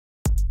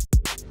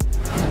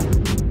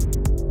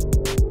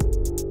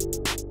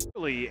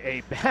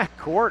A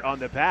backcourt on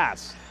the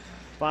pass.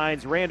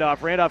 Finds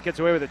Randolph. Randolph gets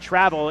away with a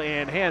travel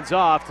and hands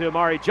off to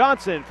Omari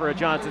Johnson for a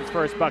Johnson's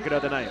first bucket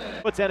of the night.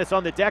 Puts Ennis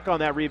on the deck on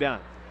that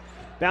rebound.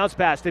 Bounce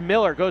pass to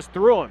Miller, goes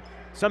through him.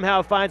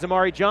 Somehow finds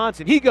Omari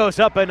Johnson. He goes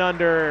up and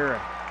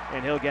under,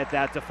 and he'll get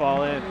that to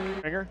fall in.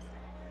 Stringer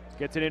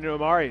gets it into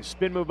Omari.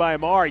 Spin move by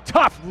Omari.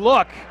 Tough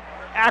look.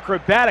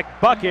 Acrobatic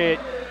bucket.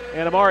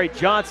 And Omari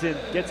Johnson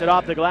gets it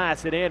off the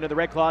glass and in, and the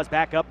Red Claws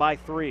back up by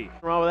 3.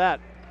 What's wrong with that?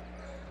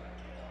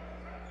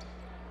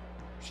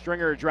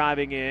 Stringer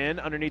driving in,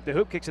 underneath the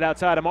hoop, kicks it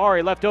outside.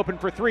 Omari left open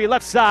for 3,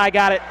 left side,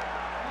 got it.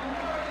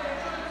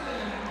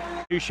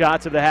 2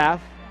 shots of the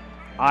half.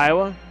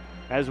 Iowa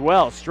as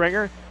well.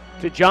 Stringer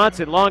to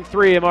Johnson, long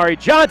 3, Omari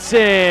Johnson,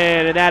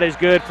 and that is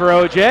good for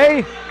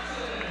OJ.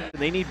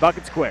 They need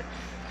buckets quick.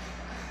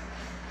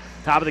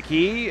 Top of the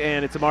key,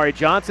 and it's Omari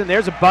Johnson.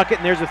 There's a bucket,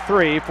 and there's a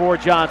 3 for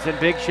Johnson.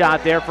 Big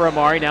shot there for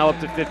Omari, now up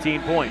to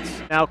 15 points.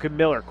 Malcolm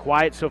Miller,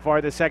 quiet so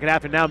far this second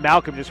half, and now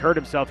Malcolm just hurt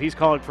himself. He's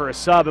calling for a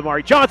sub.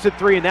 Omari Johnson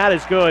 3, and that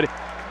is good.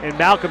 And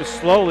Malcolm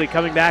slowly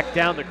coming back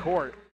down the court.